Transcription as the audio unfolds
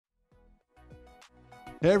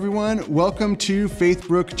Hey everyone, welcome to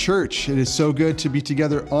Faithbrook Church. It is so good to be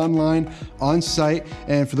together online, on site,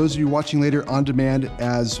 and for those of you watching later, on demand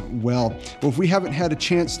as well. Well, if we haven't had a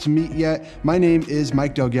chance to meet yet, my name is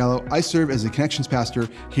Mike Delgallo. I serve as a Connections Pastor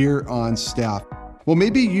here on staff. Well,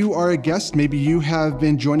 maybe you are a guest, maybe you have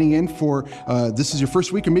been joining in for, this is your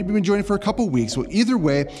first week, or maybe you've been joining for a couple weeks. Well, either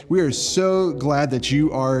way, we are so glad that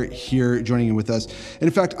you are here joining in with us. And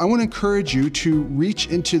in fact, I want to encourage you to reach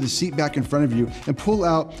into the seat back in front of you and pull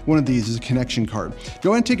out one of these as a connection card.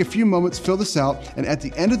 Go ahead and take a few moments, fill this out, and at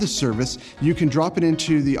the end of the service, you can drop it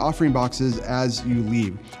into the offering boxes as you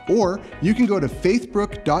leave. Or you can go to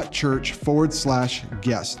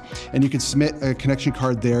faithbrook.church/guest, and you can submit a connection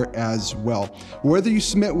card there as well. Whether you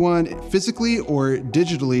submit one physically or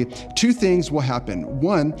digitally, two things will happen.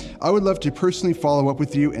 One, I would love to personally follow up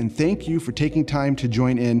with you and thank you for taking time to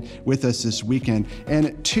join in with us this weekend.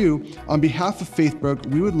 And two, on behalf of Faithbrook,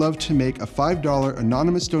 we would love to make a $5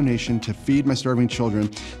 anonymous donation to Feed My Starving Children,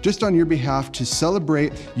 just on your behalf to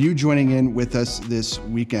celebrate you joining in with us this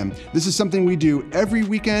weekend. This is something we do every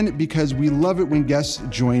weekend because we love it when guests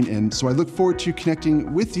join in. So I look forward to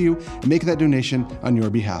connecting with you and making that donation on your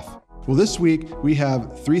behalf. Well, this week we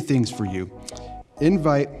have three things for you: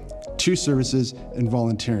 invite, two services, and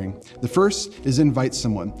volunteering. The first is invite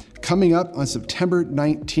someone. Coming up on September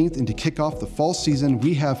 19th and to kick off the fall season,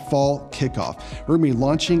 we have Fall Kickoff. We're going to be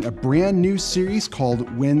launching a brand new series called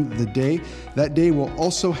Win the Day. That day will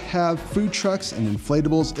also have food trucks and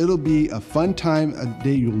inflatables. It'll be a fun time, a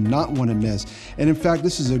day you'll not want to miss. And in fact,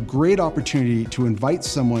 this is a great opportunity to invite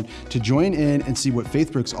someone to join in and see what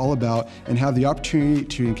Faithbrook's all about and have the opportunity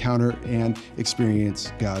to encounter and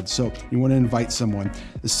experience God. So you want to invite someone.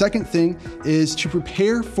 The second thing is to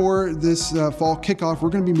prepare for this fall kickoff.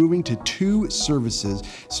 We're going to be moving to two services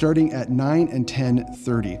starting at 9 and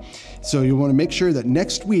 10:30. So you want to make sure that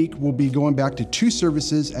next week we'll be going back to two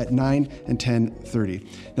services at 9 and 10:30.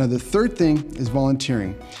 Now the third thing is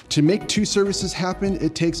volunteering. To make two services happen,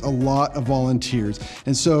 it takes a lot of volunteers.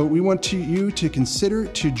 And so we want you to consider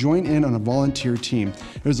to join in on a volunteer team.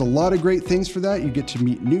 There's a lot of great things for that. You get to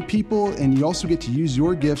meet new people and you also get to use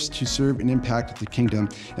your gifts to serve and impact the kingdom.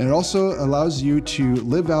 And it also allows you to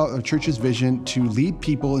live out a church's vision to lead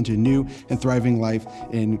people into new and thriving life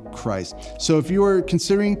in Christ. So if you are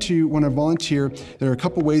considering to want to volunteer, there are a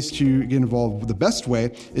couple ways to get involved. The best way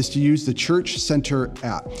is to use the Church Center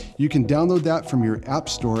app. You can download that from your app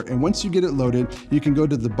store, and once you get it loaded, you can go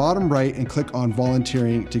to the bottom right and click on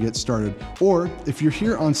volunteering to get started. Or if you're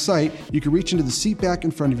here on site, you can reach into the seat back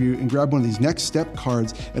in front of you and grab one of these next step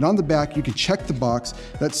cards, and on the back you can check the box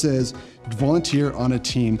that says volunteer on a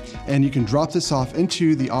team, and you can drop this off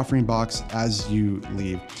into the offering box as you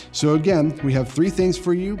leave. So again, we have three things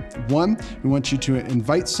for you. One, we want you to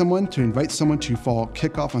invite someone to Fall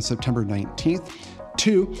Kickoff on September 19th.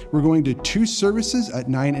 Two, we're going to two services at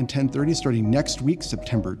 9 and 10:30 starting next week,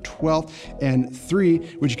 September 12th. And three,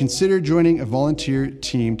 would you consider joining a volunteer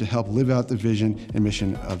team to help live out the vision and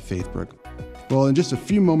mission of Faithbrook? Well, in just a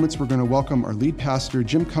few moments, we're going to welcome our lead pastor,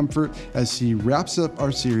 Jim Comfort, as he wraps up our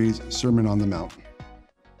series, Sermon on the Mount.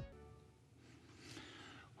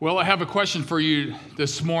 Well, I have a question for you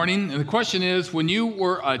this morning. And the question is, when you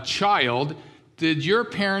were a child, did your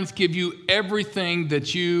parents give you everything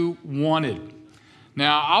that you wanted?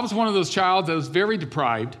 Now, I was one of those childs that was very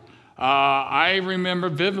deprived. I remember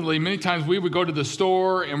vividly, many times we would go to the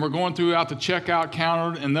store and we're going throughout the checkout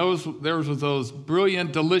counter, and there was those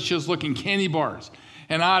brilliant, delicious-looking candy bars.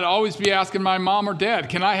 And I'd always be asking my mom or dad,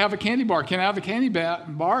 can I have a candy bar? Can I have a candy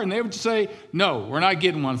bar? And they would say, no, we're not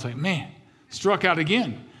getting one. It's like, man, struck out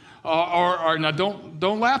again. Or now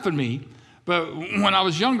don't laugh at me. But when I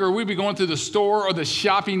was younger, we'd be going through the store or the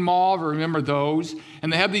shopping mall, remember those,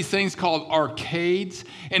 and they have these things called arcades,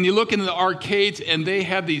 and you look into the arcades, and they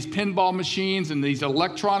had these pinball machines and these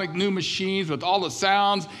electronic new machines with all the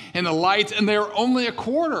sounds and the lights, and they're only a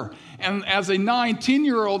quarter. And as a 9,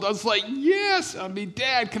 10-year-old, I was like, yes,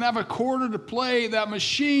 Dad, can I have a quarter to play that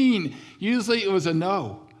machine? Usually it was a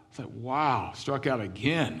no. I was like, wow, struck out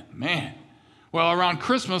again, man. Well, around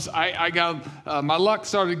Christmas, I got my luck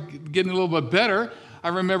started getting a little bit better. I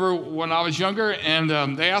remember when I was younger, and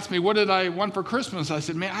they asked me, what did I want for Christmas? I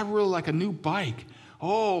said, man, I really like a new bike.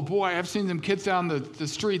 Oh, boy, I've seen them kids down the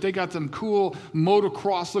street. They got some cool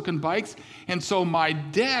motocross-looking bikes. And so my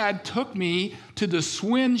dad took me to the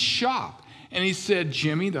Swin shop. And he said,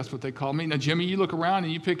 Jimmy, that's what they call me. Now, Jimmy, you look around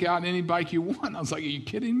and you pick out any bike you want. I was like, are you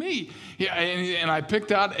kidding me? Yeah, and I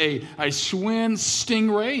picked out a Schwinn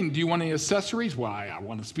Stingray. And do you want any accessories? Well, I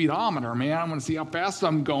want a speedometer, man. I want to see how fast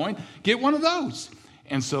I'm going. Get one of those.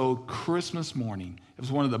 And so Christmas morning, It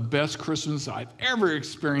was one of the best Christmases I've ever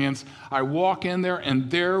experienced. I walk in there, and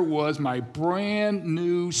there was my brand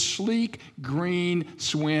new, sleek, green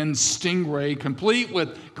Schwinn Stingray, complete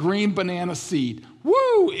with green banana seat.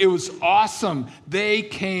 Woo! It was awesome. They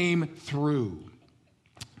came through.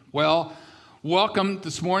 Well, welcome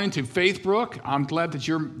this morning to Faithbrook. I'm glad that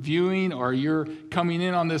you're viewing or you're coming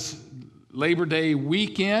in on this Labor Day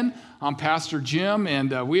weekend. I'm Pastor Jim,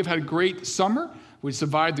 and we've had a great summer. We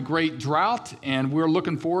survived the great drought, and we're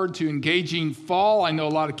looking forward to engaging fall. I know a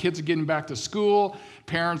lot of kids are getting back to school.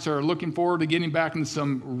 Parents are looking forward to getting back into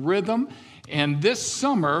some rhythm. And this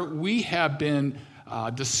summer, we have been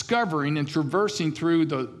discovering and traversing through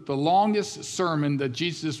the longest sermon that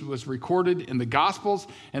Jesus was recorded in the Gospels,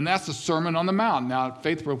 and that's the Sermon on the Mount. Now, at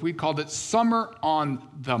Faithbrook, we called it Summer on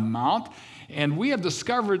the Mount, and we have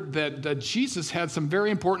discovered that Jesus had some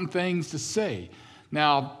very important things to say.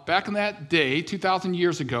 Now, back in that day, 2,000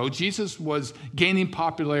 years ago, Jesus was gaining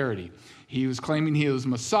popularity. He was claiming he was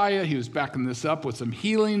Messiah. He was backing this up with some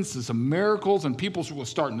healings and some miracles, and people were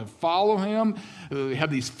starting to follow him. They had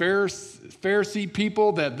these Pharisee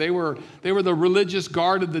people that they were the religious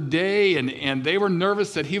guard of the day, and they were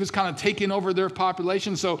nervous that he was kind of taking over their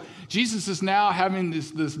population. So Jesus is now having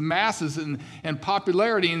this masses and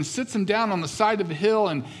popularity, and sits them down on the side of a hill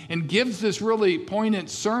and gives this really poignant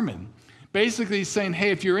sermon. Basically, he's saying,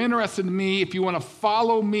 hey, if you're interested in me, if you want to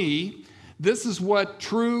follow me, this is what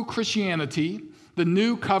true Christianity, the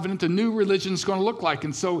new covenant, the new religion is going to look like.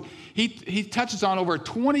 And so he touches on over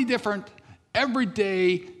 20 different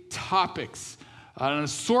everyday topics, an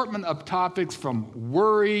assortment of topics from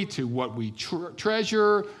worry to what we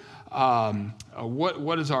treasure,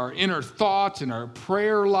 what is our inner thoughts and our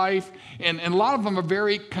prayer life. And a lot of them are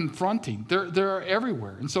very confronting. They're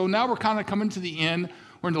everywhere. And so now we're kind of coming to the end.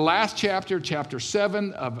 We're in the last chapter, chapter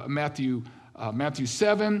 7 of Matthew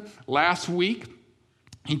 7. Last week,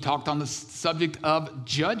 he talked on the subject of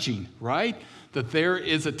judging, right? That there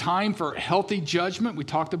is a time for healthy judgment. We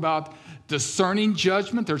talked about discerning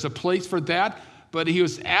judgment. There's a place for that. But he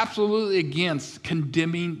was absolutely against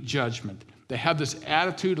condemning judgment. They have this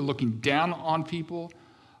attitude of looking down on people.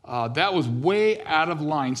 That was way out of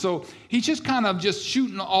line. So he's just kind of just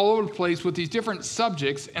shooting all over the place with these different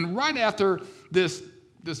subjects. And right after this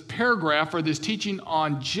paragraph or this teaching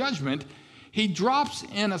on judgment, he drops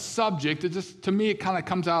in a subject that just, to me, it kind of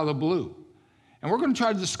comes out of the blue. And we're going to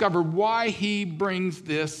try to discover why he brings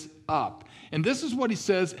this up. And this is what he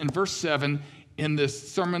says in verse 7 in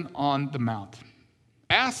this Sermon on the Mount.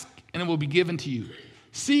 Ask, and it will be given to you.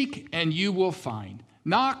 Seek, and you will find.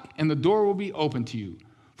 Knock, and the door will be open to you.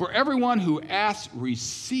 For everyone who asks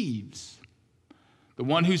receives. The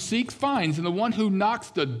one who seeks finds, and the one who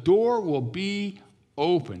knocks, the door will be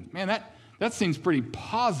open. Man, that seems pretty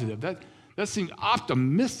positive. That seems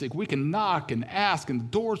optimistic. We can knock and ask, and the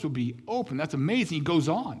doors will be open. That's amazing. He goes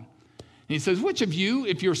on. And he says, which of you,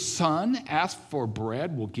 if your son asks for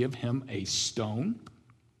bread, will give him a stone?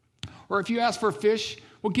 Or if you ask for a fish,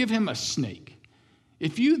 will give him a snake?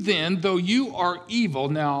 If you then, though you are evil,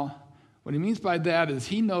 now, what he means by that is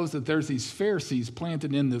he knows that there's these Pharisees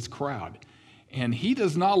planted in this crowd. And he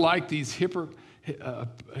does not like these hypocrite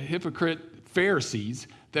Pharisees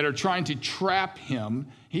that are trying to trap him.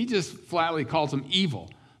 He just flatly calls them evil.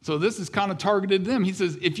 So this is kind of targeted them. He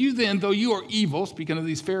says, if you then, though you are evil, speaking of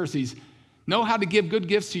these Pharisees, know how to give good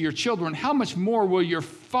gifts to your children, how much more will your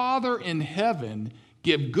Father in heaven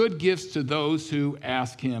give good gifts to those who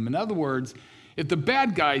ask him? In other words, if the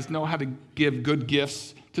bad guys know how to give good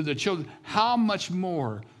gifts to their children, how much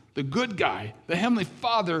more the good guy, the Heavenly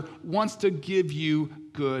Father, wants to give you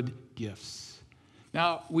good gifts.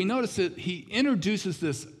 Now, we notice that he introduces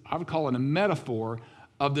this, I would call it a metaphor,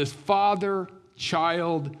 of this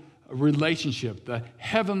father-child relationship, the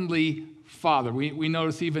Heavenly Father. We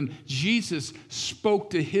notice even Jesus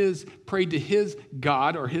prayed to his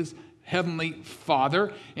God or his Heavenly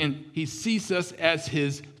Father, and he sees us as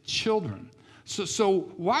his children.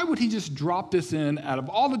 So why would he just drop this in out of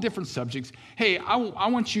all the different subjects? Hey, I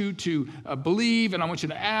want you to believe, and I want you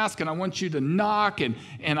to ask, and I want you to knock, and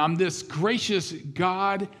I'm this gracious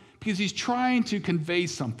God, because he's trying to convey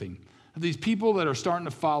something of these people that are starting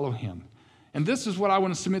to follow him. And this is what I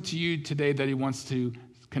want to submit to you today that he wants to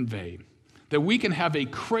convey. That we can have a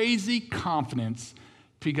crazy confidence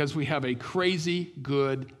because we have a crazy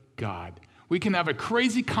good God. We can have a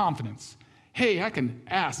crazy confidence. Hey, I can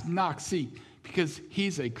ask, knock, seek, because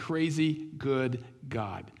he's a crazy good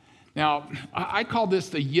God. Now, I call this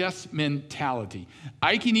the yes mentality.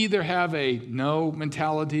 I can either have a no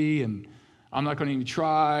mentality and I'm not going to even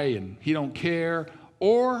try and he don't care,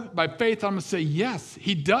 Or by faith, I'm going to say, yes,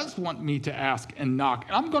 he does want me to ask and knock.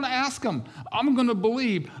 And I'm going to ask him. I'm going to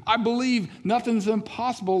believe. I believe nothing's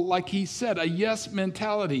impossible, like he said, a yes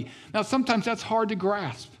mentality. Now, sometimes that's hard to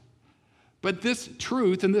grasp. But this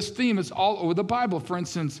truth and this theme is all over the Bible. For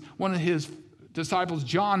instance, one of his disciples,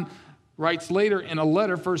 John, writes later in a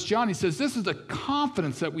letter, 1 John, he says, this is the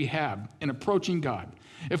confidence that we have in approaching God.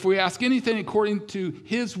 If we ask anything according to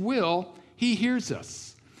his will, he hears us.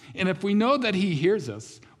 And if we know that he hears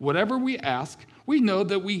us, whatever we ask, we know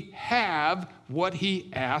that we have what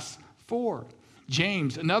he asks for.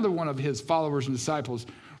 James, another one of his followers and disciples,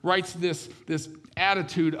 writes this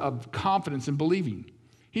attitude of confidence and believing.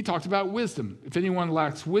 He talks about wisdom. If anyone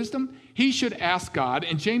lacks wisdom, he should ask God.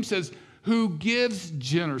 And James says, who gives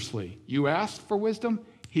generously. You ask for wisdom,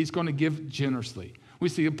 he's going to give generously. We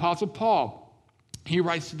see Apostle Paul. He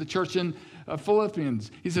writes to the church in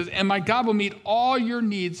Philippians. He says, and my God will meet all your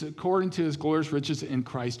needs according to his glorious riches in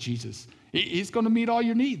Christ Jesus. He's going to meet all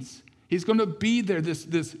your needs. He's going to be there,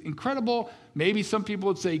 this incredible, maybe some people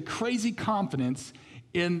would say crazy confidence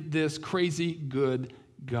in this crazy good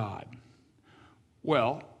God.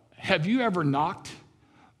 Well, have you ever knocked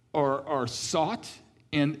or sought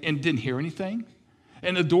and didn't hear anything?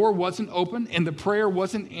 And the door wasn't open and the prayer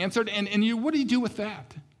wasn't answered? And what do you do with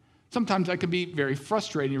that? Sometimes that can be very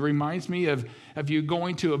frustrating. It reminds me of you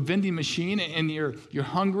going to a vending machine and you're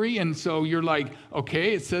hungry, and so you're like,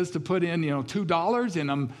 okay, it says to put in $2,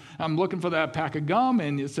 and I'm looking for that pack of gum,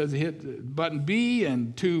 and it says hit button B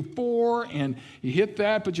and 2-4, and you hit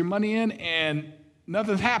that, put your money in, and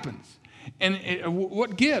nothing happens. And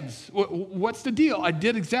what gives? What's the deal? I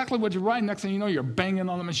did exactly what you're right. Next thing you know, you're banging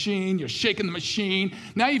on the machine, you're shaking the machine.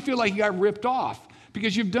 Now you feel like you got ripped off.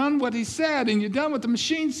 Because you've done what he said, and you've done what the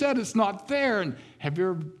machine said, it's not there. And have you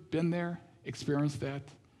ever been there, experienced that?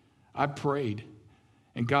 I prayed,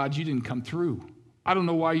 and God, you didn't come through. I don't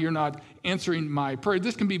know why you're not answering my prayer.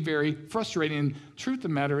 This can be very frustrating. And truth of the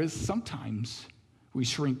matter is, sometimes we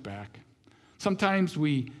shrink back. Sometimes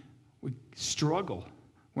we struggle.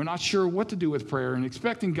 We're not sure what to do with prayer and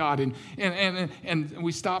expecting God. And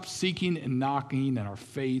we stop seeking and knocking, and our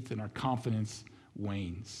faith and our confidence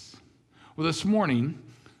wanes. Well, this morning,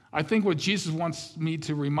 I think what Jesus wants me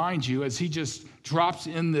to remind you as he just drops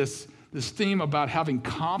in this theme about having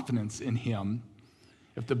confidence in him.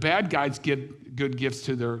 If the bad guys give good gifts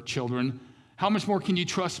to their children, how much more can you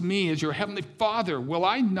trust me as your heavenly Father? Will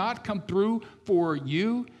I not come through for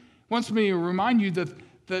you? He wants me to remind you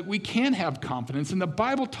that we can have confidence, and the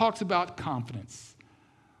Bible talks about confidence.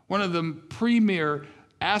 One of the premier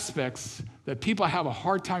aspects that people have a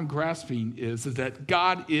hard time grasping is that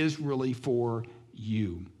God is really for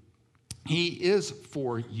you. He is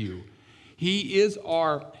for you. He is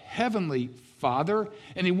our heavenly Father,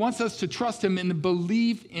 and he wants us to trust him and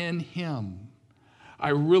believe in him. I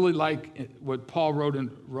really like what Paul wrote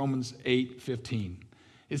in Romans 8:15.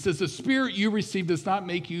 It says, the spirit you received does not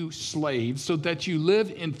make you slaves so that you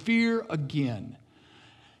live in fear again.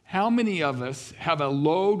 How many of us have a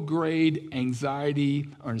low-grade anxiety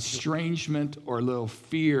or estrangement or a little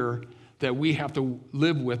fear that we have to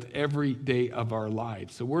live with every day of our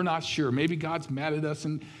lives? So we're not sure. Maybe God's mad at us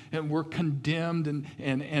and we're condemned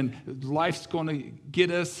and life's going to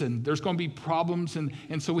get us and there's going to be problems.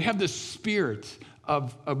 And so we have this spirit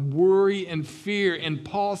of worry and fear. And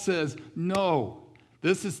Paul says, no,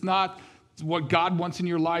 this is not what God wants in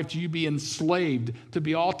your life, to you be enslaved, to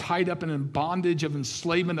be all tied up in bondage of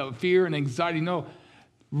enslavement of fear and anxiety. No,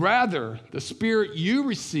 rather, the spirit you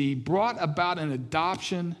received brought about an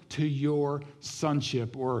adoption to your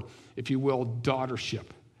sonship, or if you will, daughtership.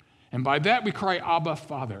 And by that we cry, Abba,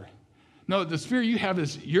 Father. No, the spirit you have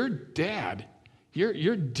is your dad.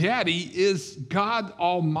 Your daddy is God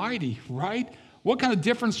Almighty, right? What kind of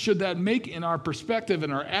difference should that make in our perspective, in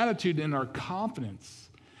our attitude, in our confidence?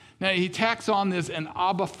 Now, he tacks on this an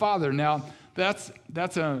Abba Father. Now, that's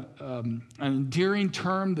an endearing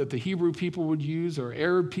term that the Hebrew people would use or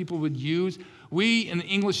Arab people would use. We, in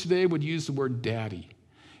English today, would use the word daddy.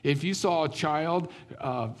 If you saw a child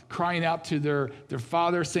crying out to their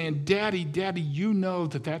father saying, Daddy, Daddy, you know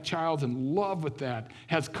that child's in love with that,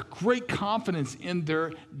 has great confidence in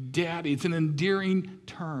their daddy. It's an endearing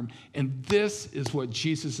term. And this is what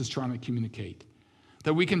Jesus is trying to communicate.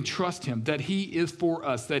 That we can trust him, that he is for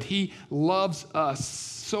us, that he loves us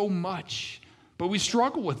so much. But we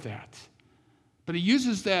struggle with that. But he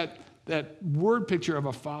uses that word picture of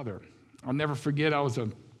a father. I'll never forget, I was a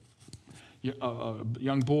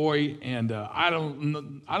young boy, and I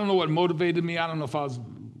don't know what motivated me. I don't know if I was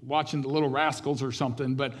watching The Little Rascals or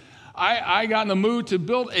something, but I got in the mood to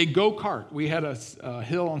build a go-kart. We had a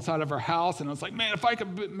hill on the side of our house, and I was like, man, if I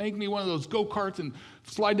could make me one of those go-karts and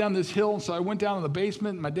slide down this hill. So I went down to the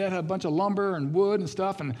basement, and my dad had a bunch of lumber and wood and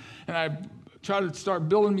stuff, and I tried to start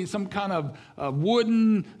building me some kind of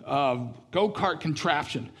wooden go-kart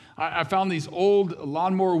contraption. I found these old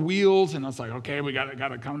lawnmower wheels, and I was like, okay, we got to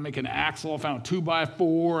kind of make an axle. I found a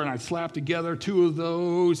 2x4, and I slapped together 2 of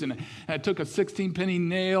those, and I took a 16-penny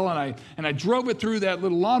nail, and I drove it through that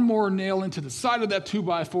little lawnmower nail into the side of that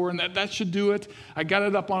 2x4, and that should do it. I got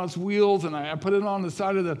it up on its wheels, and I put it on the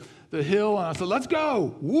side of the hill, and I said, let's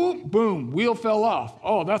go. Whoop, boom, wheel fell off.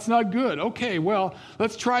 Oh, that's not good. Okay, well,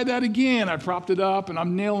 let's try that again. I propped it up, and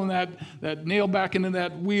I'm nailing that nail back into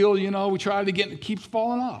that wheel. We tried it again. It keeps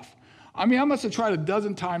falling off. I mean, I must have tried a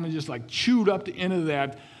dozen times and just like chewed up the end of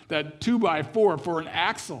that 2x4 for an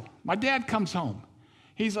axle. My dad comes home.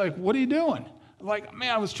 He's like, what are you doing? I'm like,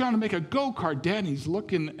 man, I was trying to make a go-kart, Dad. And he's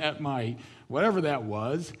looking at my whatever that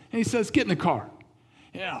was, and he says, get in the car.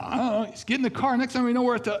 Yeah, I don't know. He's getting in the car. Next time we know,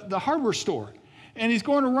 we're at the hardware store. And he's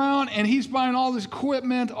going around, and he's buying all this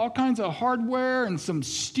equipment, all kinds of hardware, and some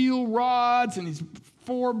steel rods, and he's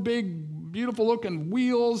 4 big, beautiful-looking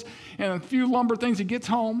wheels, and a few lumber things. He gets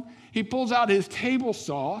home. He pulls out his table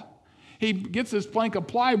saw. He gets this plank of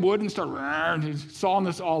plywood and starts sawing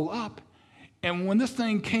this all up. And when this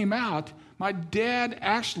thing came out, my dad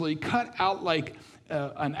actually cut out like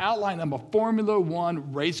an outline of a Formula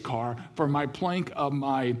One race car for my plank of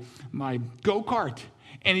my go-kart.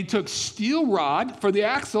 And he took steel rod for the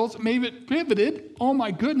axles, made it pivoted, oh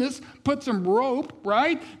my goodness, put some rope,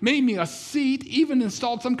 right? Made me a seat, even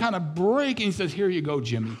installed some kind of brake, and he says, here you go,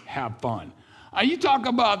 Jimmy, have fun. You talk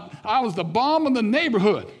about, I was the bomb of the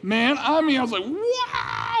neighborhood, man. I mean, I was like,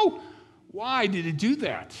 wow. Why did he do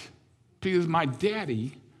that? Because my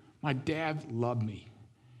dad loved me.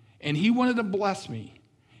 And he wanted to bless me.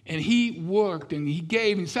 And he worked and he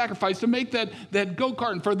gave and sacrificed to make that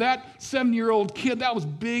go-kart. And for that 7-year-old kid, that was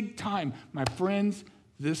big time. My friends,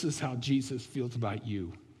 this is how Jesus feels about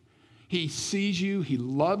you. He sees you. He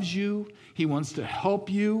loves you. He wants to help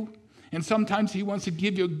you. And sometimes he wants to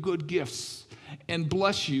give you good gifts and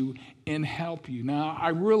bless you and help you. Now, I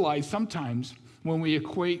realize sometimes when we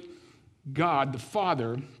equate God, the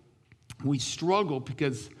Father, we struggle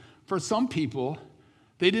because for some people,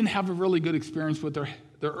 they didn't have a really good experience with their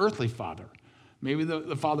earthly father. Maybe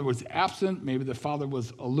the father was absent. Maybe the father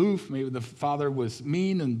was aloof. Maybe the father was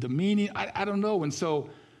mean and demeaning. I don't know. And so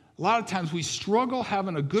a lot of times we struggle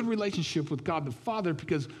having a good relationship with God the Father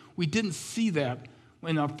because we didn't see that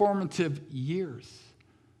in our formative years.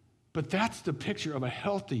 But that's the picture of a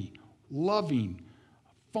healthy, loving,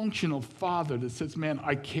 functional father that says, man,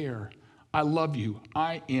 I care. I love you.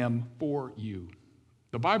 I am for you.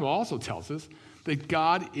 The Bible also tells us that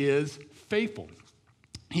God is faithful.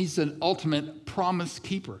 He's an ultimate promise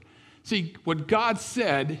keeper. See, what God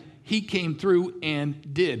said, he came through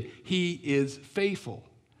and did. He is faithful.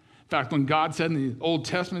 In fact, when God said in the Old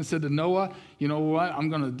Testament, said to Noah, you know what, I'm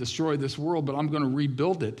going to destroy this world, but I'm going to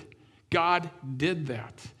rebuild it. God did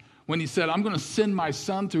that. When he said, I'm going to send my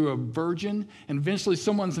son through a virgin, and eventually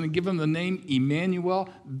someone's going to give him the name Emmanuel,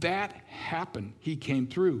 that happened. He came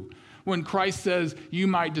through. When Christ says, you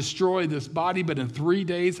might destroy this body, but in 3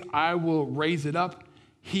 days I will raise it up,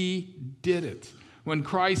 he did it. When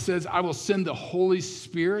Christ says, I will send the Holy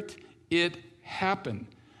Spirit, it happened.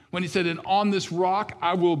 When he said, and on this rock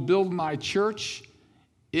I will build my church,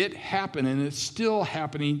 it happened, and it's still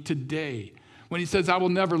happening today. When he says, I will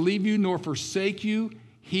never leave you nor forsake you,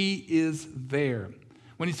 he is there.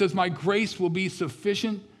 When he says, my grace will be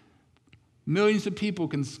sufficient, millions of people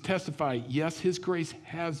can testify, yes, his grace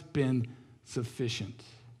has been sufficient.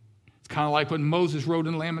 It's kind of like what Moses wrote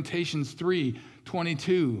in Lamentations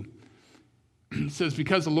 3:22. It says,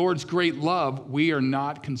 because the Lord's great love, we are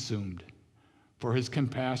not consumed, for his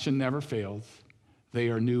compassion never fails. They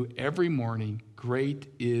are new every morning. Great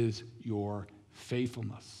is your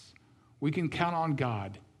faithfulness. We can count on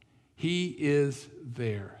God. He is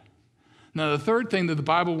there. Now, the third thing that the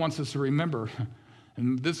Bible wants us to remember,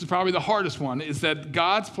 and this is probably the hardest one, is that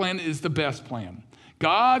God's plan is the best plan.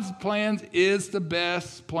 God's plan is the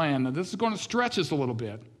best plan. Now, this is going to stretch us a little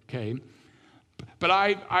bit, okay? But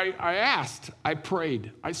I asked, I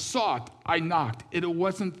prayed, I sought, I knocked. It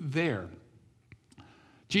wasn't there.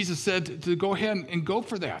 Jesus said to go ahead and go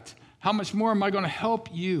for that. How much more am I going to help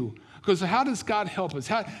you? Because how does God help us?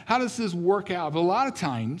 How does this work out? A lot of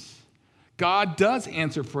times, God does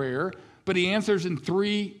answer prayer, but he answers in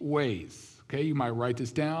 3 ways. Okay, you might write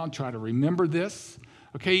this down, try to remember this.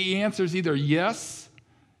 Okay, he answers either yes,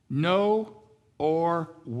 no, or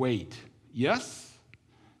wait. Yes,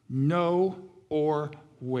 no, or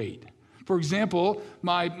wait. For example,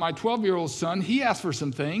 my 12-year-old son, he asked for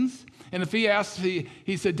some things. And if he asked,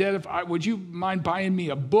 he said, Dad, would you mind buying me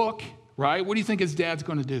a book, right? What do you think his dad's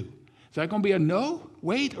going to do? Is that going to be a no,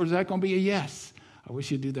 wait, or is that going to be a yes? I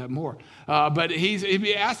wish you'd do that more. But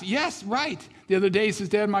he asked, yes, right. The other day he says,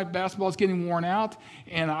 Dad, my basketball's getting worn out,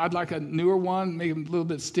 and I'd like a newer one, maybe a little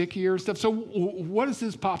bit stickier and stuff. So what is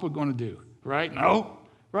his papa going to do, right? No,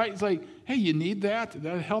 right? It's like, hey, you need that?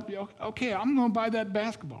 That'll help you? Okay, I'm going to buy that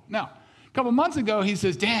basketball. Now, a couple months ago, he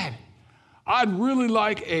says, Dad, I'd really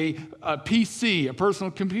like a PC, a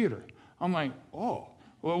personal computer. I'm like, oh,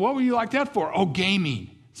 well, what would you like that for? Oh,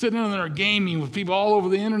 gaming. Sitting in there gaming with people all over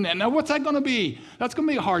the internet. Now, what's that going to be? That's going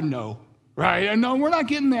to be a hard no, right? And no, we're not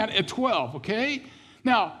getting that at 12, okay?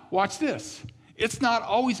 Now, watch this. It's not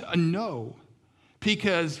always a no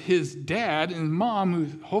because his dad and mom,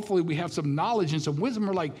 who hopefully we have some knowledge and some wisdom,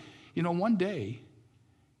 are like, one day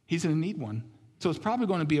he's going to need one. So it's probably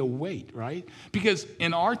going to be a wait, right? Because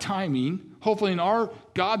in our timing, hopefully in our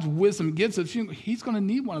God's wisdom gives us, he's going to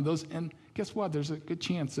need one of those. And guess what? There's a good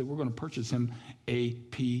chance that we're going to purchase him a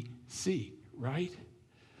PC, right?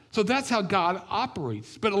 So that's how God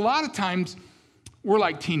operates. But a lot of times, we're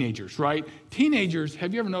like teenagers, right? Teenagers,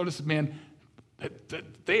 have you ever noticed, man,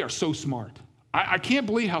 that they are so smart. I can't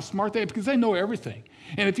believe how smart they are because they know everything.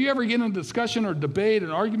 And if you ever get in a discussion or debate, an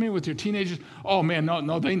argument with your teenagers, oh, man,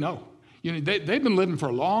 no, they know. They've been living for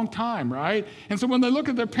a long time, right? And so when they look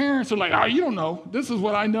at their parents, they're like, oh, you don't know. This is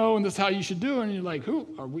what I know, and this is how you should do it. And you're like, who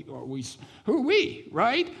are we,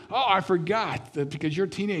 right? Oh, I forgot that because you're a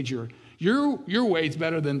teenager, your way's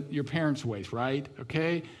better than your parents' ways, right?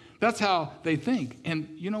 Okay? That's how they think. And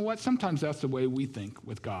you know what? Sometimes that's the way we think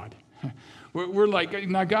with God. We're like,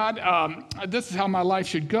 now, God, this is how my life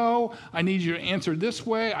should go. I need you to answer this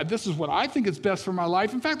way. This is what I think is best for my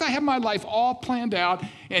life. In fact, I have my life all planned out,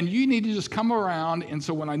 and you need to just come around. And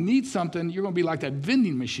so when I need something, you're going to be like that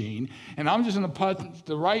vending machine, and I'm just going to put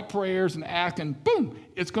the right prayers and act, and boom,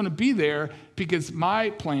 it's going to be there because my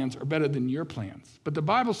plans are better than your plans. But the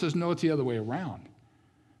Bible says, no, it's the other way around.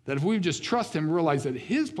 That if we just trust him, realize that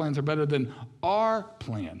his plans are better than our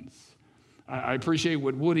plans. I appreciate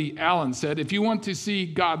what Woody Allen said. If you want to see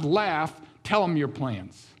God laugh, tell him your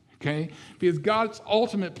plans, okay? Because God's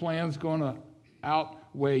ultimate plan is going to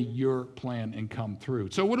outweigh your plan and come through.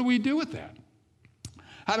 So what do we do with that?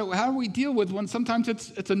 How do we deal with when sometimes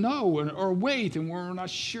it's a no or wait and we're not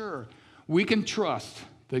sure? We can trust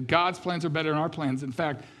that God's plans are better than our plans. In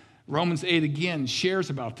fact, Romans 8 again shares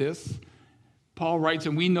about this. Paul writes,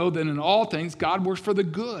 and we know that in all things God works for the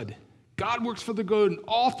good. God works for the good in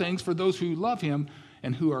all things for those who love him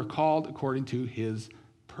and who are called according to his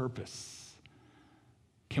purpose.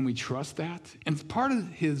 Can we trust that? And part of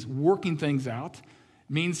his working things out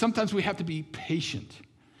means sometimes we have to be patient.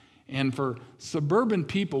 And for suburban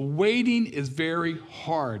people, waiting is very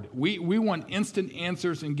hard. We want instant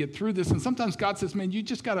answers and get through this. And sometimes God says, man, you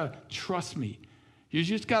just got to trust me. You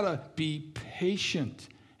just got to be patient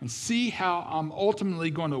and see how I'm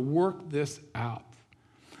ultimately going to work this out.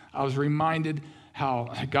 I was reminded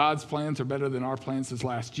how God's plans are better than our plans this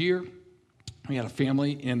last year. We had a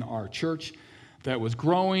family in our church that was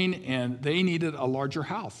growing, and they needed a larger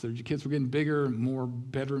house. Their kids were getting bigger, more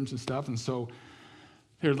bedrooms and stuff, and so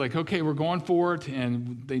they're like, okay, we're going for it,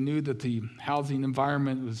 and they knew that the housing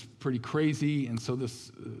environment was pretty crazy, and so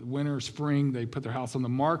this winter, spring, they put their house on the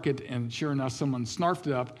market, and sure enough, someone snarfed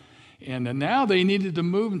it up, and now they needed to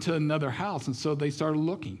move into another house, and so they started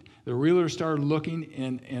looking. The realtor started looking,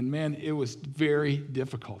 and man, it was very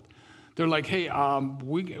difficult. They're like, hey,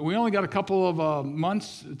 we only got a couple of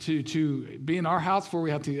months to be in our house before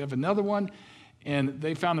we have to have another one, and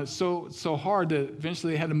they found it so hard that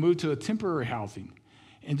eventually they had to move to a temporary housing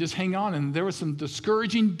and just hang on. And there were some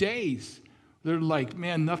discouraging days. They're like,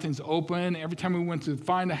 man, nothing's open. Every time we went to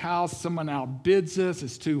find a house, someone outbids us.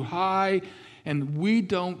 It's too high, and we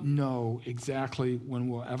don't know exactly when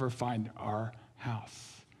we'll ever find our house.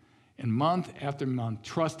 And month after month,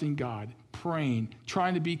 trusting God, praying,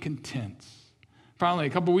 trying to be content. Finally, a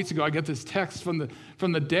couple of weeks ago, I got this text from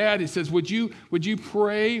the dad. He says, would you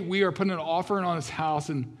pray? We are putting an offering on his house,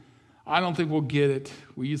 and I don't think we'll get it.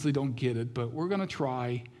 We usually don't get it, but we're going to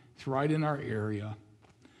try. It's right in our area.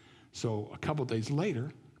 So a couple of days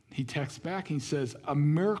later, he texts back and he says, a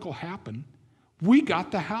miracle happened. We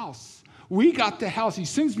got the house. We got the house. He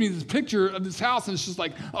sends me this picture of this house, and it's just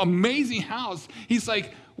like amazing house. He's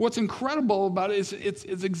like, what's incredible about it is it's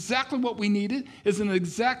exactly what we needed. It's an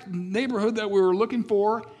exact neighborhood that we were looking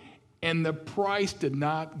for, and the price did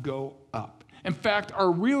not go up. In fact,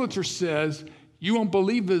 our realtor says, you won't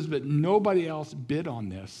believe this, but nobody else bid on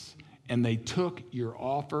this, and they took your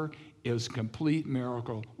offer It was a complete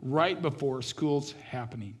miracle right before school's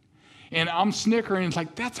happening. And I'm snickering. It's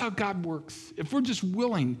like, that's how God works. If we're just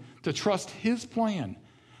willing to trust his plan,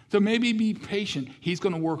 to maybe be patient, he's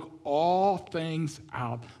going to work all things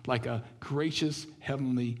out like a gracious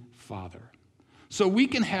heavenly Father. So we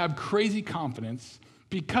can have crazy confidence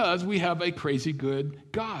because we have a crazy good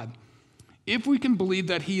God. If we can believe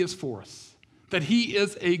that he is for us, that he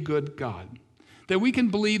is a good God, that we can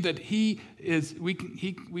believe that we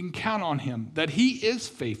can count on him, that he is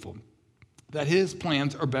faithful, that his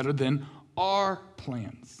plans are better than our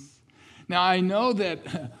plans. Now, I know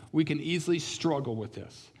that we can easily struggle with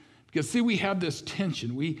this. Because, see, we have this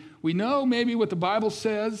tension. We know maybe what the Bible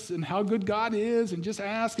says and how good God is and just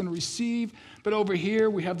ask and receive. But over here,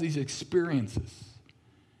 we have these experiences.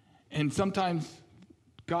 And sometimes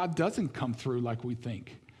God doesn't come through like we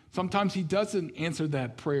think. Sometimes he doesn't answer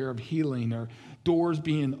that prayer of healing or doors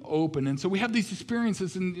being open. And so we have these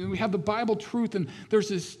experiences and we have the Bible truth and there's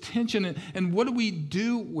this tension. And what do we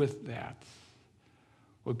do with that?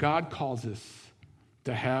 Well, God calls us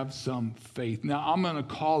to have some faith. Now, I'm going to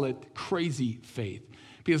call it crazy faith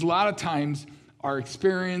because a lot of times our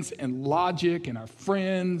experience and logic and our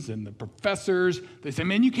friends and the professors, they say,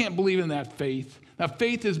 man, you can't believe in that faith. Now,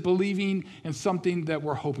 faith is believing in something that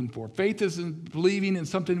we're hoping for. Faith isn't believing in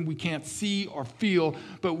something we can't see or feel,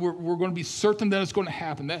 but we're going to be certain that it's going to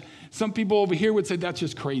happen. That, some people over here would say that's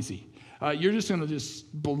just crazy. You're just going to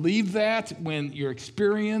just believe that when your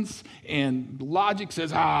experience and logic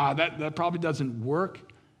says, that probably doesn't work.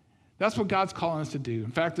 That's what God's calling us to do.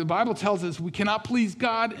 In fact, the Bible tells us we cannot please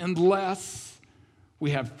God unless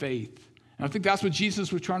we have faith. And I think that's what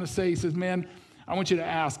Jesus was trying to say. He says, man, I want you to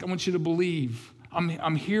ask. I want you to believe.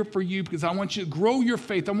 I'm here for you because I want you to grow your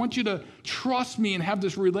faith. I want you to trust me and have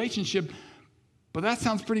this relationship. But that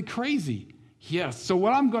sounds pretty crazy. Yes. So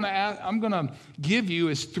what I'm going to give you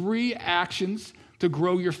is 3 actions to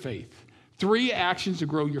grow your faith. 3 actions to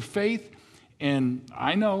grow your faith. And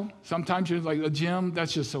I know sometimes you're like, Jim,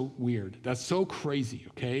 that's just so weird. That's so crazy,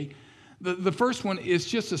 okay? The first one is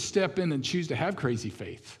just to step in and choose to have crazy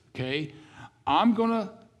faith, okay? I'm going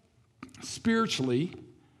to spiritually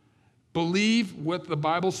believe what the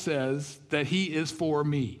Bible says that he is for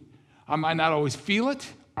me. I might not always feel it.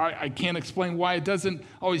 I can't explain why it doesn't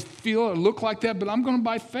always feel or look like that, but I'm going to,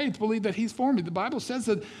 by faith, believe that he's for me. The Bible says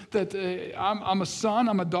that I'm a son,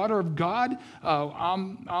 I'm a daughter of God.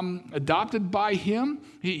 I'm adopted by him.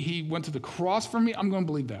 He went to the cross for me. I'm going to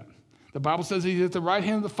believe that. The Bible says he's at the right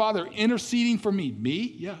hand of the Father interceding for me.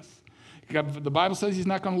 Me? Yes. The Bible says he's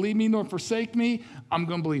not going to leave me nor forsake me. I'm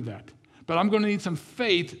going to believe that. But I'm going to need some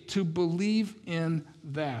faith to believe in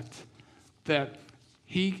that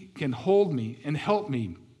he can hold me and help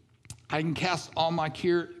me. I can cast all my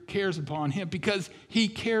cares upon him because he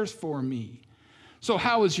cares for me. So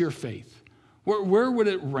how is your faith? Where would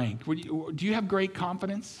it rank? Do you have great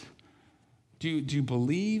confidence? Do you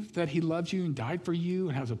believe that he loves you and died for you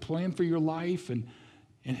and has a plan for your life and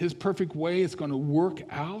in his perfect way it's going to work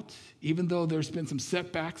out even though there's been some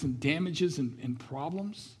setbacks and damages and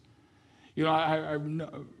problems? You know,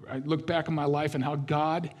 I look back on my life and how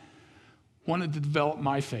God wanted to develop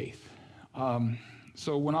my faith.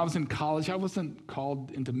 So when I was in college, I wasn't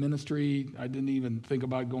called into ministry. I didn't even think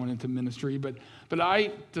about going into ministry, but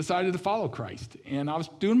I decided to follow Christ. And I was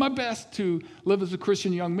doing my best to live as a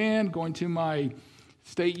Christian young man, going to my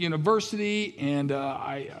state university, and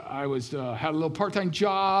I was had a little part-time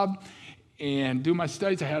job and doing my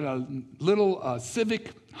studies. I had a little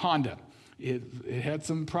Civic Honda. It had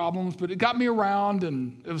some problems, but it got me around,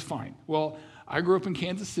 and it was fine. Well, I grew up in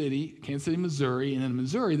Kansas City, Missouri, and in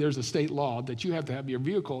Missouri, there's a state law that you have to have your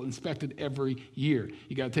vehicle inspected every year.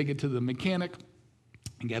 You got to take it to the mechanic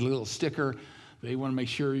and get a little sticker. They want to make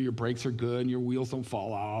sure your brakes are good and your wheels don't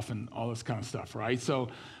fall off and all this kind of stuff, right? So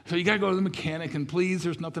you got to go to the mechanic, and please,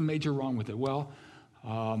 there's nothing major wrong with it. Well,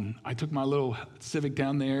 I took my little Civic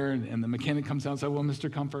down there, and the mechanic comes down and said, well,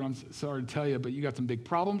 Mr. Comfort, I'm sorry to tell you, but you got some big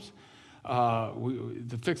problems.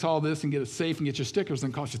 To fix all this and get it safe and get your stickers,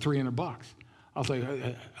 then cost you $300. I was like,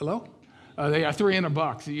 hello? They got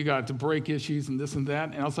 $300. You got the brake issues and this and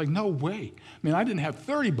that. And I was like, no way. I mean, I didn't have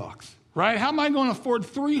 $30, right? How am I going to afford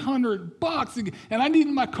 $300? And I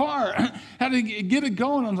needed my car. Had to get it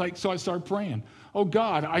going. I was like, so I started praying. Oh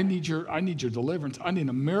God, I need your deliverance. I need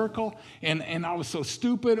a miracle. And I was so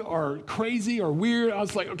stupid or crazy or weird. I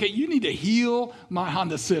was like, okay, you need to heal my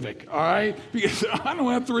Honda Civic, all right? Because I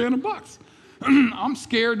don't have $300. I'm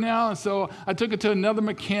scared now, and so I took it to another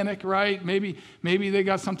mechanic, right? Maybe they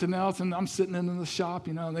got something else, and I'm sitting in the shop,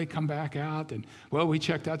 and they come back out, and, well, we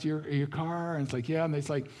checked out your car, and it's like, yeah, and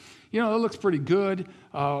it's like, it looks pretty good.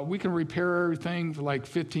 We can repair everything for like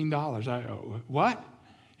 $15. What?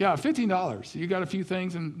 Yeah, $15. You got a few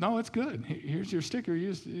things, and no, it's good. Here's your sticker.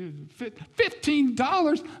 $15. I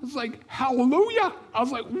was like, hallelujah. I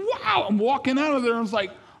was like, wow. I'm walking out of there. I was like,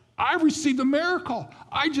 I received a miracle.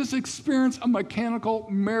 I just experienced a mechanical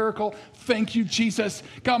miracle. Thank you, Jesus.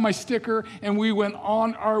 Got my sticker, and we went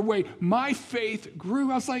on our way. My faith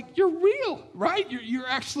grew. I was like, you're real, right? You're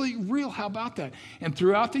actually real. How about that? And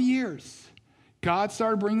throughout the years, God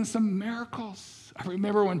started bringing some miracles. I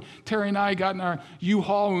remember when Terry and I got in our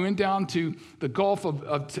U-Haul, we went down to the Gulf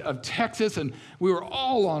of Texas, and we were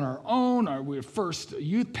all on our own. We were first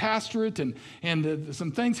youth pastorate, and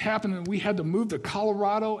some things happened, and we had to move to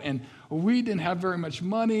Colorado, and we didn't have very much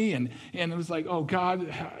money, and it was like, oh,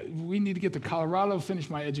 God, we need to get to Colorado, finish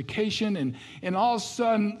my education, and all of a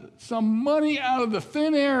sudden, some money out of the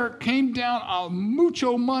thin air came down,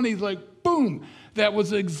 mucho money, like, boom. That was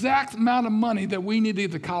the exact amount of money that we needed to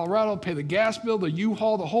get to Colorado, pay the gas bill, the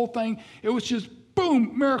U-Haul, the whole thing. It was just,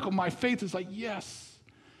 boom, miracle. My faith is like, yes.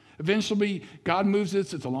 Eventually, God moves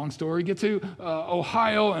us. It's a long story. Get to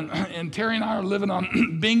Ohio, and Terry and I are living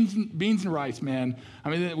on beans and rice, man. I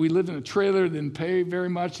mean, we lived in a trailer, didn't pay very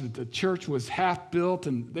much. The church was half built,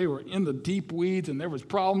 and they were in the deep weeds, and there was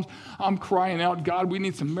problems. I'm crying out, God, we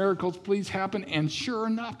need some miracles. Please happen. And sure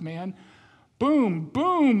enough, man, boom,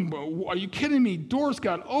 boom. Are you kidding me? Doors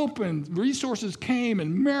got opened, resources came,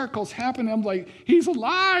 and miracles happened. I'm like, he's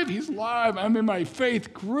alive, he's alive. I mean, my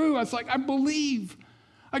faith grew. I was like, I believe.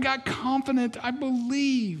 I got confident. I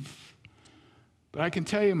believe. But I can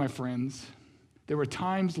tell you, my friends, there were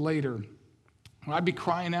times later when I'd be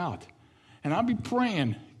crying out, and I'd be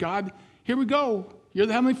praying, God, here we go. You're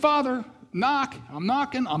the Heavenly Father. Knock. I'm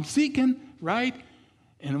knocking. I'm seeking, right?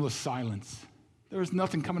 And it was silence. There was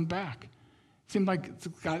nothing coming back. Seemed like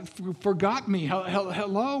God forgot me.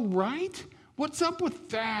 Hello, right? What's up with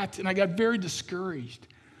that? And I got very discouraged.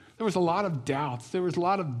 There was a lot of doubts. There was a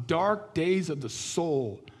lot of dark days of the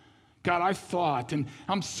soul. God, I thought, and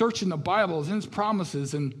I'm searching the Bibles and its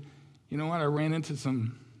promises, and you know what? I ran into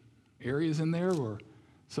some areas in there where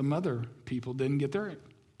some other people didn't get their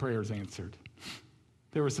prayers answered.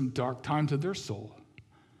 There were some dark times of their soul,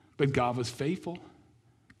 but God was faithful.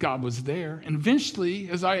 God was there. And eventually,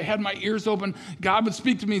 as I had my ears open, God would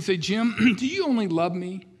speak to me and say, Jim, do you only love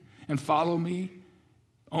me and follow me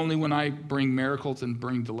only when I bring miracles and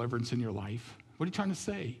bring deliverance in your life? What are you trying to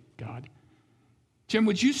say, God? Jim,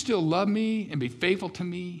 would you still love me and be faithful to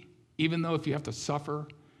me, even though if you have to suffer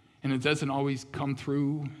and it doesn't always come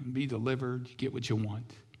through and be delivered, you get what you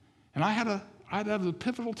want? And I had a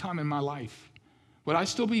pivotal time in my life. Would I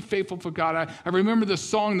still be faithful for God? I remember this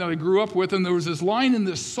song that I grew up with, and there was this line in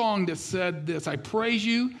this song that said this, I praise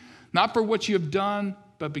you, not for what you have done,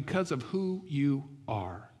 but because of who you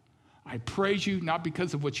are. I praise you, not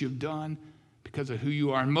because of what you've done, because of who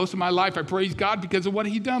you are. And most of my life, I praise God because of what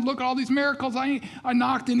he's done. Look at all these miracles. I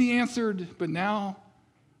knocked and he answered. But now,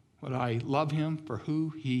 would I love him for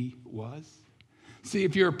who he was? See,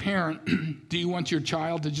 if you're a parent, do you want your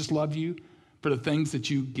child to just love you for the things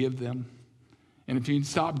that you give them? And if you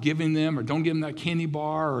stop giving them or don't give them that candy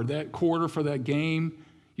bar or that quarter for that game,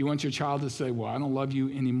 you want your child to say, well, I don't love you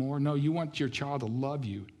anymore. No, you want your child to love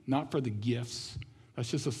you, not for the gifts. That's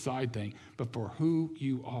just a side thing, but for who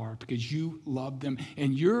you are, because you love them.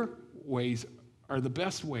 And your ways are the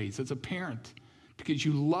best ways as a parent, because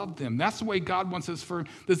you love them. That's the way God wants us for.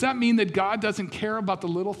 Does that mean that God doesn't care about the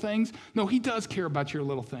little things? No, he does care about your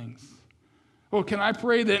little things. Well, can I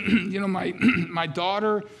pray that, my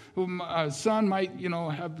daughter, my son might,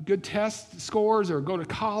 have good test scores or go to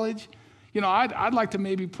college? I'd like to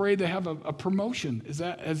maybe pray to have a promotion. Is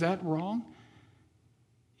that wrong?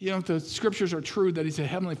 If the scriptures are true that he's a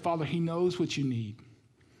heavenly Father, he knows what you need.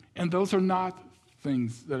 And those are not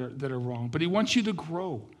things that are wrong. But he wants you to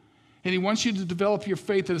grow. And he wants you to develop your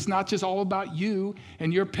faith that it's not just all about you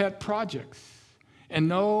and your pet projects. And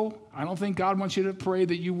no, I don't think God wants you to pray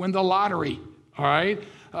that you win the lottery. All right?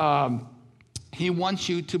 He wants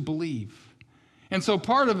you to believe. And so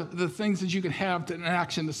part of the things that you can have in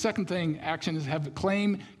action, the second thing, action, is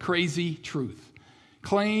claim crazy truth.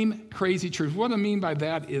 Claim crazy truth. What I mean by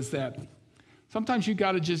that is that sometimes you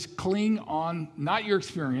got to just cling on, not your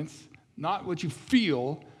experience, not what you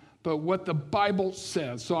feel, but what the Bible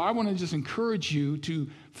says. So I want to just encourage you to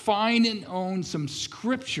find and own some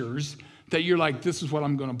scriptures that you're like, this is what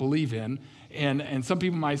I'm going to believe in. And some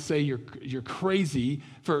people might say you're crazy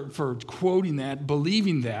for quoting that,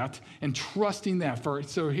 believing that, and trusting that.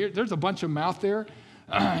 So here, there's a bunch of them out there.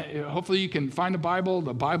 Hopefully you can find the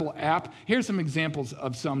Bible app. Here's some examples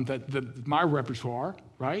of some that my repertoire,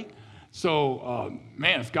 right? So,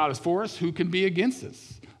 if God is for us, who can be against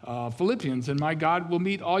us? Philippians, and my God will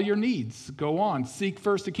meet all your needs. Go on, seek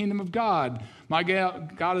first the kingdom of God. My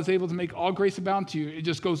God is able to make all grace abound to you. It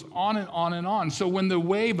just goes on and on and on. So when the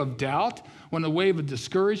wave of doubt, when the wave of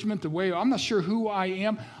discouragement, I'm not sure who I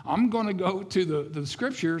am, I'm going to go to the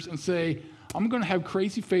scriptures and say, I'm going to have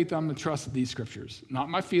crazy faith. I'm going to trust these scriptures, not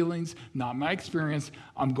my feelings, not my experience.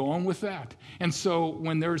 I'm going with that. And so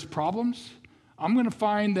when there's problems, I'm going to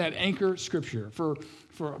find that anchor scripture. For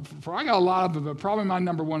I got a lot of them, but probably my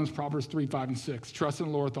number one is Proverbs 3, 5, and 6. Trust in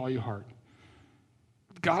the Lord with all your heart.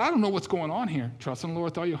 God, I don't know what's going on here. Trust in the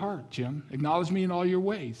Lord with all your heart, Jim. Acknowledge me in all your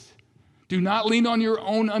ways. Do not lean on your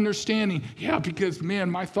own understanding. Yeah, because,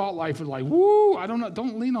 man, my thought life is like, woo, I don't know.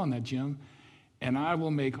 Don't lean on that, Jim. And I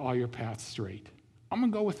will make all your paths straight. I'm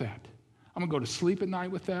going to go with that. I'm going to go to sleep at night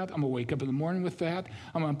with that. I'm going to wake up in the morning with that.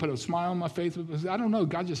 I'm going to put a smile on my face. I don't know.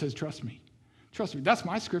 God just says, trust me. Trust me. That's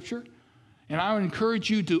my scripture. And I would encourage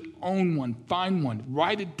you to own one, find one,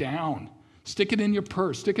 write it down. Stick it in your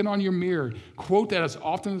purse. Stick it on your mirror. Quote that as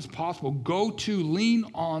often as possible. Go to lean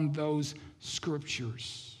on those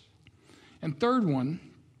scriptures. And third one,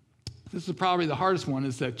 this is probably the hardest one,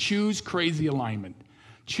 is that choose crazy alignment.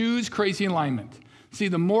 Choose crazy alignment. See,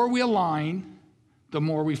 the more we align, the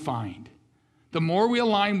more we find. The more we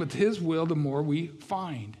align with his will, the more we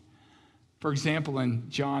find. For example, in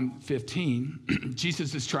John 15,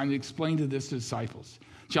 Jesus is trying to explain to his disciples.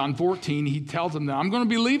 John 14, he tells them that I'm going to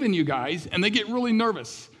be leaving you guys, and they get really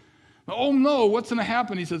nervous. Oh no, what's going to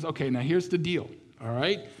happen? He says, okay, now here's the deal, all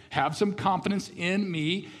right? Have some confidence in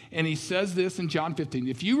me. And he says this in John 15,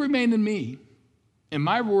 if you remain in me, and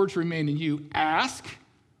my words remain in you, ask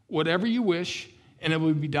whatever you wish, and it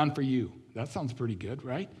will be done for you. That sounds pretty good,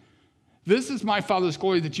 right? This is my Father's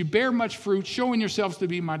glory, that you bear much fruit, showing yourselves to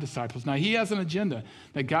be my disciples. Now, he has an agenda.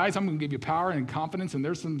 That, guys, I'm going to give you power and confidence, and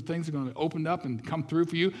there's some things that are going to open up and come through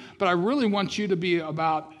for you. But I really want you to be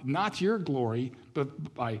about not your glory,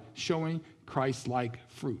 but by showing Christ-like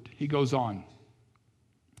fruit. He goes on.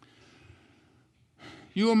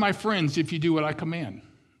 You are my friends if you do what I command.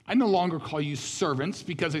 I no longer call you servants,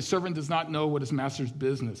 because a servant does not know what his master's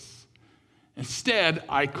business. Instead,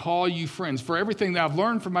 I call you friends. For everything that I've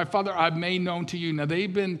learned from my Father, I've made known to you. Now,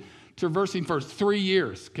 they've been traversing for 3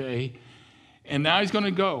 years, okay? And now he's going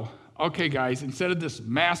to go, okay, guys, instead of this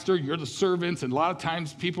master, you're the servants. And a lot of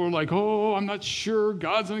times people are like, oh, I'm not sure.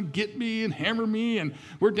 God's going to get me and hammer me. And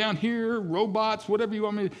we're down here, robots, whatever you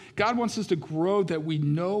want me to. God wants us to grow that we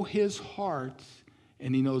know his heart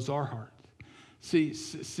and he knows our heart.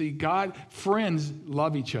 See, God, friends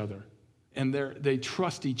love each other. And they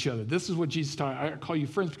trust each other. This is what Jesus taught. I call you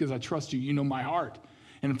friends because I trust you. You know my heart.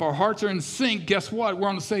 And if our hearts are in sync, guess what? We're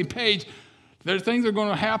on the same page. There are things that are going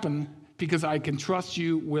to happen because I can trust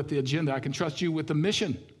you with the agenda. I can trust you with the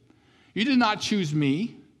mission. You did not choose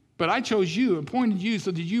me, but I chose you, appointed you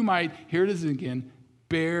so that you might, here it is again,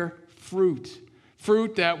 bear fruit.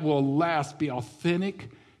 Fruit that will last, be authentic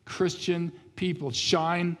Christian people.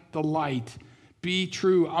 Shine the light. Be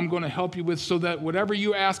true. I'm going to help you with so that whatever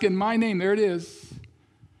you ask in my name, there it is,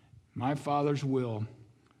 my Father's will,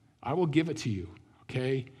 I will give it to you,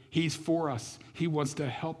 okay? He's for us. He wants to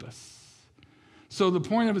help us. So the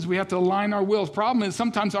point of it is we have to align our wills. Problem is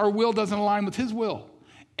sometimes our will doesn't align with his will,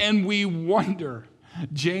 and we wonder.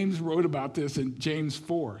 James wrote about this in James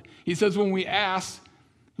 4. He says when we ask,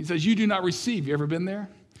 he says, you do not receive. You ever been there?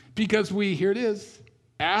 Because here it is,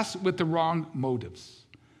 ask with the wrong motives,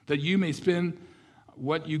 that you may spend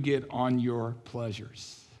what you get on your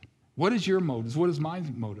pleasures. What is your motives? What is my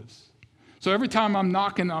motives? So every time I'm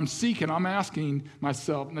knocking, I'm seeking, I'm asking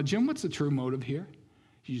myself, now, Jim, what's the true motive here?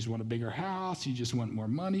 You just want a bigger house? You just want more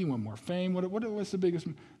money? You want more fame? What's the biggest?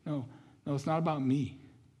 No, it's not about me.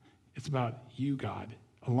 It's about you, God,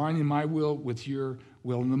 aligning my will with your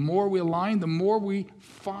will. And the more we align, the more we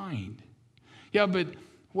find. Yeah, but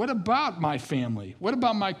what about my family? What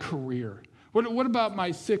about my career? What about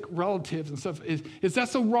my sick relatives and stuff? Is that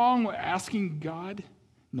so wrong asking God?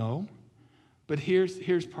 No. But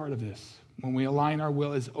here's part of this. When we align our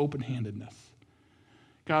will is open-handedness.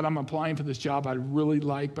 God, I'm applying for this job I really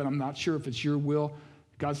like, but I'm not sure if it's your will.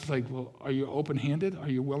 God's like, well, are you open-handed? Are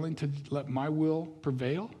you willing to let my will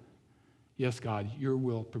prevail? Yes, God, your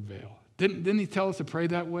will prevail. Didn't he tell us to pray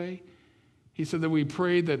that way? He said that we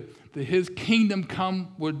prayed that his kingdom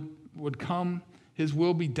would come, his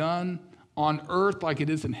will be done on earth like it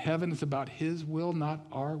is in heaven. It's about his will, not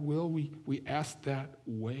our will. We ask that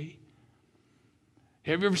way.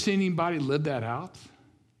 Have you ever seen anybody live that out?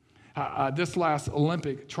 This last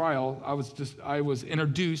Olympic trial, I was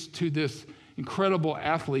introduced to this incredible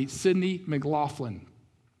athlete, Sydney McLaughlin.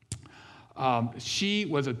 She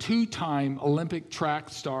was a 2-time Olympic track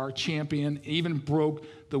star champion, even broke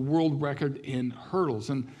the world record in hurdles.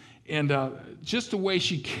 And just the way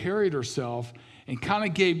she carried herself and kind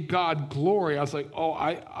of gave God glory, I was like, oh,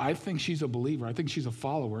 I think she's a believer. I think she's a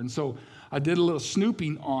follower. And so I did a little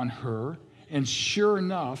snooping on her, and sure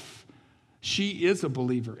enough, she is a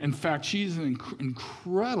believer. In fact, she's an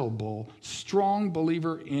incredible, strong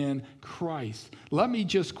believer in Christ. Let me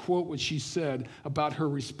just quote what she said about her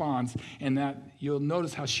response, and that you'll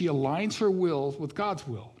notice how she aligns her will with God's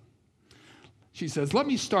will. She says, let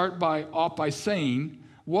me start off by saying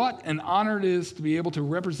what an honor it is to be able to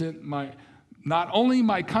represent not only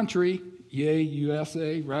my country, yay,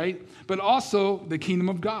 USA, right, but also the kingdom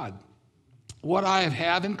of God. What I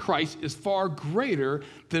have in Christ is far greater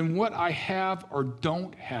than what I have or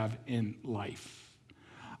don't have in life.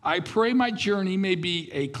 I pray my journey may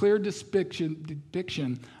be a clear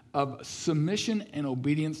depiction of submission and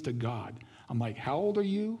obedience to God. I'm like, how old are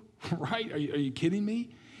you? Right? Are you kidding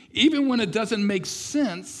me? Even when it doesn't make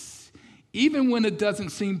sense, even when it doesn't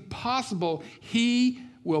seem possible, He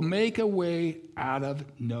will make a way out of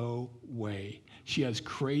no way. She has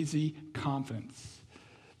crazy confidence.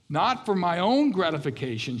 Not for my own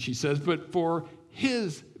gratification, she says, but for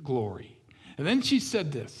His glory. And then she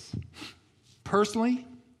said this, personally,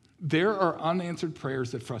 there are unanswered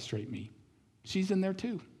prayers that frustrate me. She's in there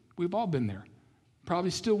too. We've all been there.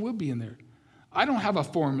 Probably still will be in there. I don't have a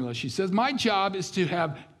formula, she says. My job is to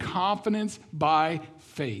have confidence by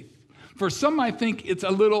faith. For some, I think it's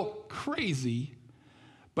a little crazy,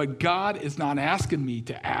 but God is not asking me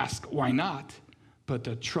to ask why not, but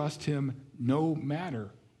to trust Him no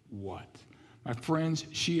matter what. My friends,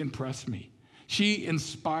 she impressed me. She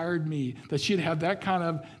inspired me that she'd have that kind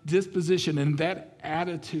of disposition and that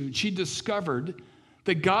attitude. She discovered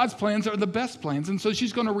that God's plans are the best plans, and so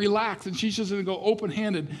she's going to relax, and she's just going to go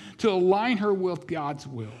open-handed to align her will with God's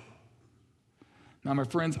will. Now, my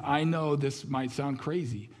friends, I know this might sound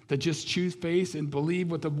crazy, to just choose faith and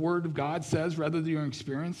believe what the Word of God says rather than your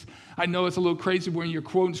experience. I know it's a little crazy when you're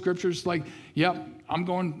quoting scriptures like, yep,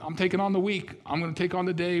 I'm taking on the week. I'm going to take on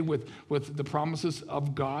the day with the promises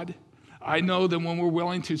of God. I know that when we're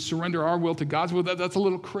willing to surrender our will to God's will, that's a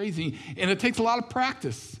little crazy, and it takes a lot of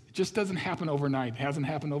practice. It just doesn't happen overnight. It hasn't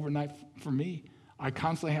happened overnight for me. I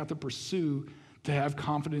constantly have to pursue to have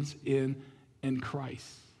confidence in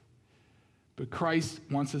Christ. But Christ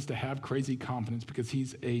wants us to have crazy confidence because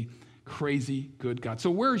He's a crazy good God.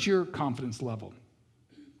 So where's your confidence level?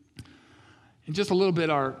 In just a little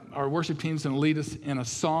bit, our worship team's going to lead us in a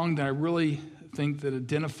song that I really think that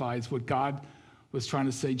identifies what God was trying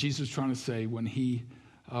to say, Jesus was trying to say when He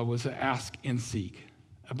was to ask and seek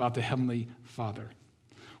about the Heavenly Father.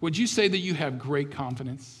 Would you say that you have great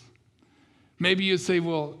confidence? Maybe you'd say,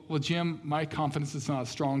 well, Jim, my confidence is not as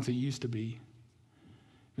strong as it used to be.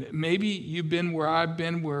 Maybe you've been where I've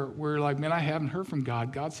been, where we're like, man, I haven't heard from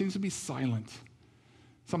God. God seems to be silent.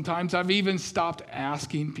 Sometimes I've even stopped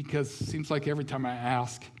asking because it seems like every time I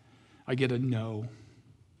ask, I get a no.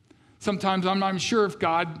 Sometimes I'm not even sure if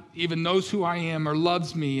God even knows who I am or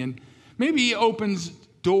loves me, and maybe He opens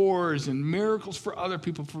doors and miracles for other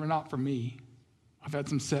people, not for me. I've had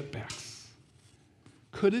some setbacks.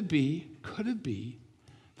 Could it be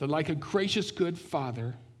that like a gracious good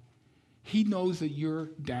Father, He knows that you're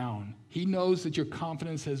down. He knows that your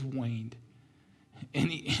confidence has waned. And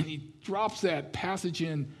he drops that passage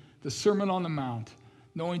in the Sermon on the Mount,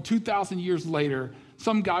 knowing 2,000 years later,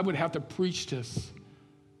 some guy would have to preach this,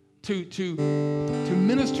 to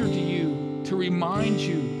minister to you, to remind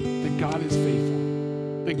you that God is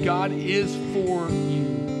faithful, that God is for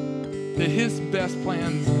you, that His best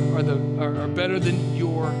plans are better than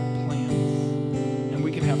your plans, and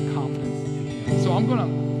we can have confidence in Him. So I'm going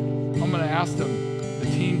to ask the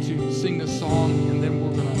team to sing this song, and then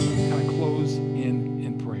we're going to kind of close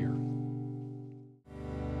in prayer.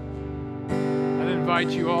 I'd invite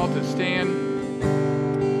you all to stand,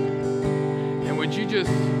 and would you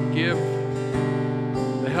just give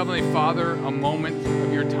the Heavenly Father a moment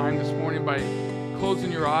of your time this morning by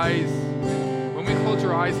closing your eyes. When we close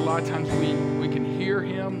our eyes, a lot of times we can hear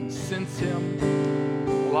Him, sense Him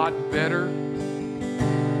a lot better.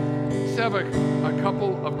 Just have a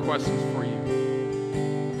couple of questions for you.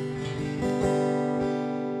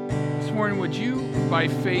 This morning, would you, by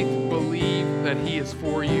faith, believe that He is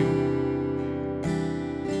for you?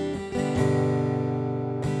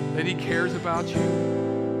 That He cares about you?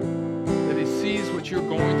 That He sees what you're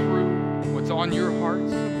going through, what's on your heart?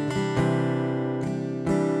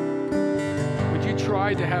 Would you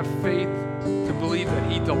try to have faith to believe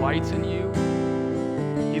that He delights in you?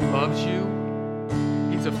 He loves you.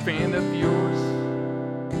 He's a fan of yours.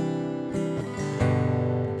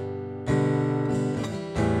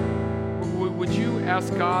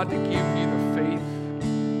 ask God to give you the faith,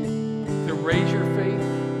 to raise your faith,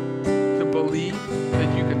 to believe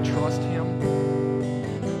that you can trust Him.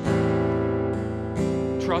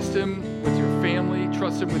 Trust Him with your family,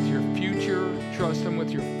 trust Him with your future, trust Him with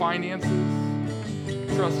your finances,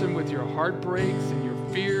 trust Him with your heartbreaks and your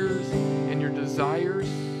fears and your desires.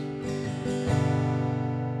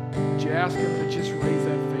 Would you ask Him to just raise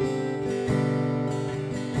that faith?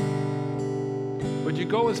 Would you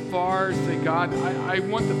go as far as say, God, I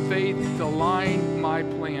want the faith to align my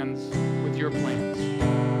plans with your plans.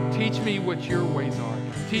 Teach me what your ways are.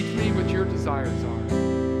 Teach me what your desires are.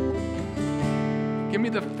 Give me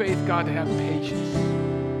the faith, God, to have patience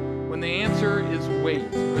when the answer is wait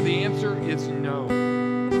or the answer is no.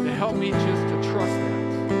 To help me just to trust that.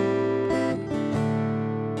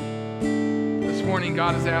 This morning,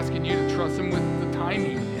 God is asking you to trust Him with the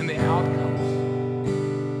timing and the outcomes.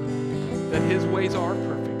 That His ways are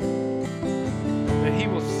perfect. That He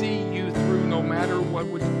will see you through no matter what.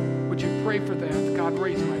 Would you pray for that? God,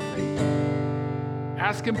 raise my faith.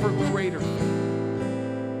 Ask Him for greater faith.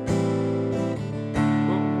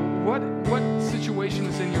 What situation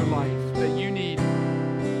is in your life that you need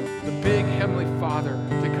the big Heavenly Father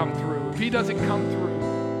to come through? If He doesn't come through,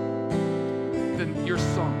 then you're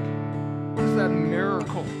sunk. What is that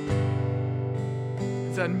miracle?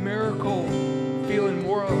 Is that miracle feeling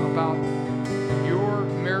more about your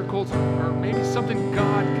miracles or maybe something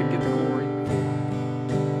God could get the glory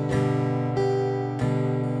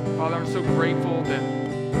for? Father, I'm so grateful that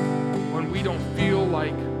when we don't feel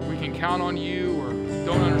like we can count on you or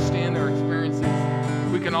don't understand our experiences,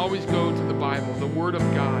 we can always go to the Bible, the Word of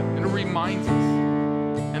God, and it reminds us.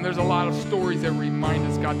 And there's a lot of stories that remind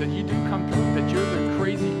us, God, that you do come through, that you're the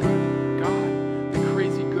crazy good God, the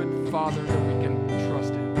crazy good Father that we can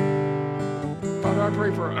trust in. Father, I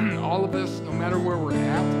pray for all of us, no matter where we're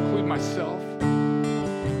at, include myself,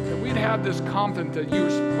 that we'd have this confidence that you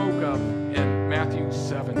spoke of in Matthew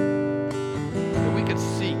 7, that we could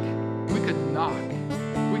seek, we could knock,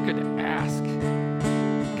 we could ask.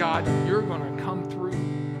 God, you're going to come through.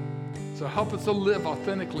 So help us to live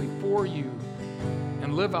authentically for you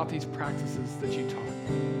and live out these practices that you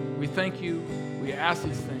taught. We thank you. We ask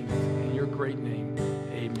these things in your great name.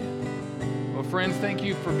 Amen. Well, friends, thank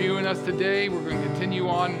you for viewing us today. We're going to continue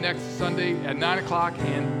on next Sunday at 9 o'clock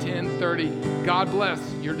and 10:30. God bless.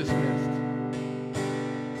 You're dismissed.